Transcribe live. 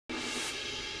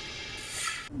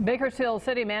Bakersfield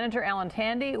City Manager Alan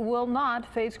Tandy will not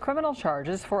face criminal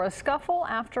charges for a scuffle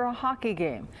after a hockey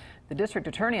game. The district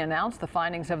attorney announced the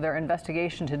findings of their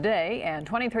investigation today, and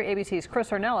 23 ABC's Chris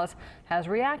Ornelas has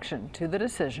reaction to the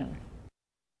decision.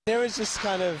 It was just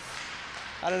kind of,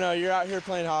 I don't know, you're out here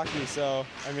playing hockey, so,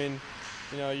 I mean,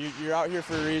 you know, you're out here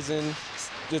for a reason.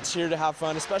 It's here to have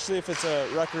fun, especially if it's a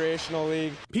recreational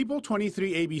league. People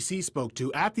 23 ABC spoke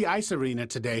to at the Ice Arena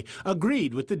today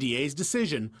agreed with the DA's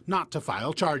decision not to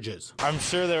file charges. I'm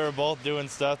sure they were both doing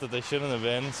stuff that they shouldn't have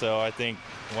been, so I think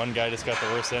one guy just got the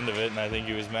worst end of it, and I think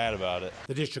he was mad about it.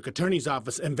 The district attorney's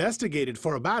office investigated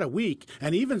for about a week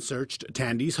and even searched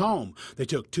Tandy's home. They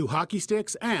took 2 hockey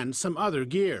sticks and some other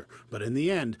gear. But in the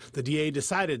end, the DA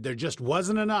decided there just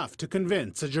wasn't enough to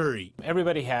convince a jury.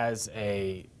 Everybody has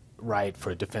a right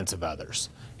for defense of others,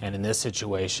 and in this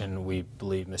situation we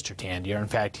believe Mr. Tandy, or in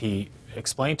fact he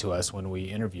explained to us when we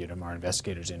interviewed him, our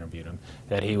investigators interviewed him,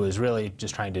 that he was really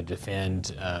just trying to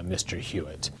defend Mr.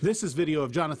 Hewitt. This is video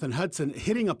of Jonathan Hudson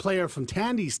hitting a player from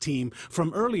Tandy's team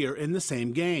from earlier in the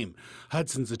same game.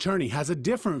 Hudson's attorney has a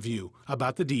different view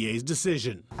about the DA's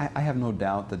decision. I have no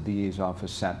doubt the DA's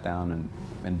office sat down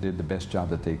and did the best job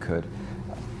that they could.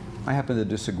 I happen to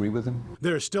disagree with him.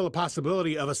 There is still a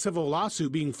possibility of a civil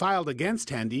lawsuit being filed against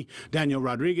Tandy. Daniel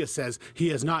Rodriguez says he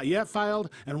has not yet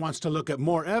filed and wants to look at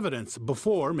more evidence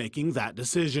before making that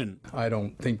decision. I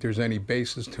don't think there's any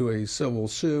basis to a civil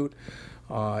suit,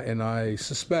 and I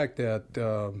suspect that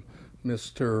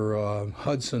Mr.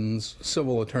 Hudson's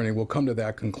civil attorney will come to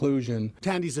that conclusion.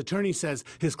 Tandy's attorney says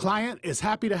his client is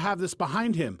happy to have this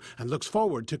behind him and looks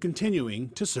forward to continuing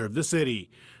to serve the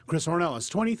city. Chris Ornelas,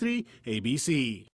 23 ABC.